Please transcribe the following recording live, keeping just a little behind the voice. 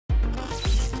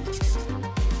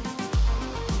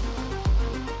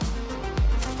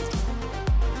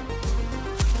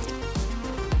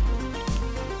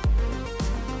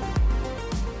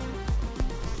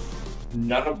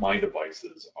none of my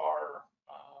devices are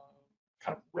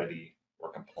kind of ready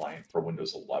or compliant for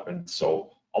Windows 11.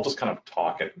 So I'll just kind of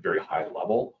talk at very high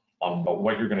level. But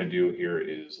what you're going to do here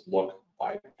is look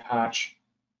by patch.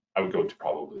 I would go to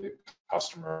probably the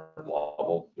customer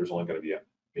level. There's only going to be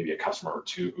maybe a customer or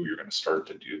two who you're going to start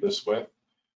to do this with.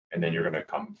 And then you're going to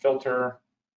come filter.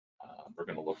 We're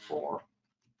going to look for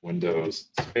Windows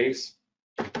space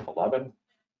 11.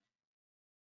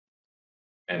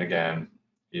 And again,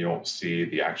 you don't see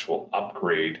the actual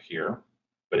upgrade here,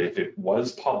 but if it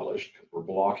was published, because we're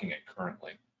blocking it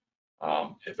currently,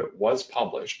 if it was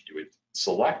published, you would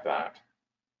select that,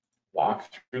 walk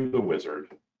through the wizard,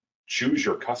 choose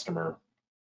your customer.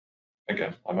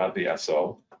 Again, I'm at the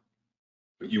SO,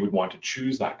 but you would want to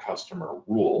choose that customer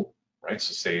rule, right?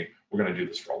 So say we're going to do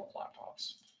this for all the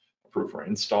laptops. Approve for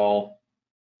install,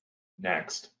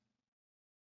 next.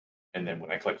 And then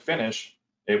when I click finish,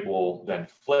 it will then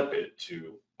flip it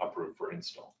to approve for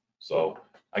install. So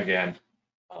again,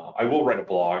 I will write a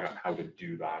blog on how to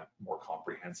do that more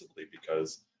comprehensively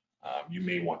because you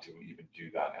may want to even do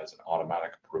that as an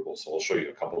automatic approval. So I'll show you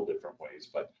a couple of different ways,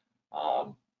 but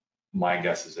my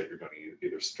guess is that you're going to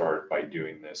either start by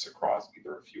doing this across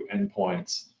either a few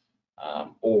endpoints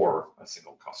or a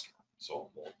single customer. So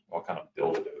I'll kind of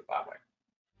build it that way.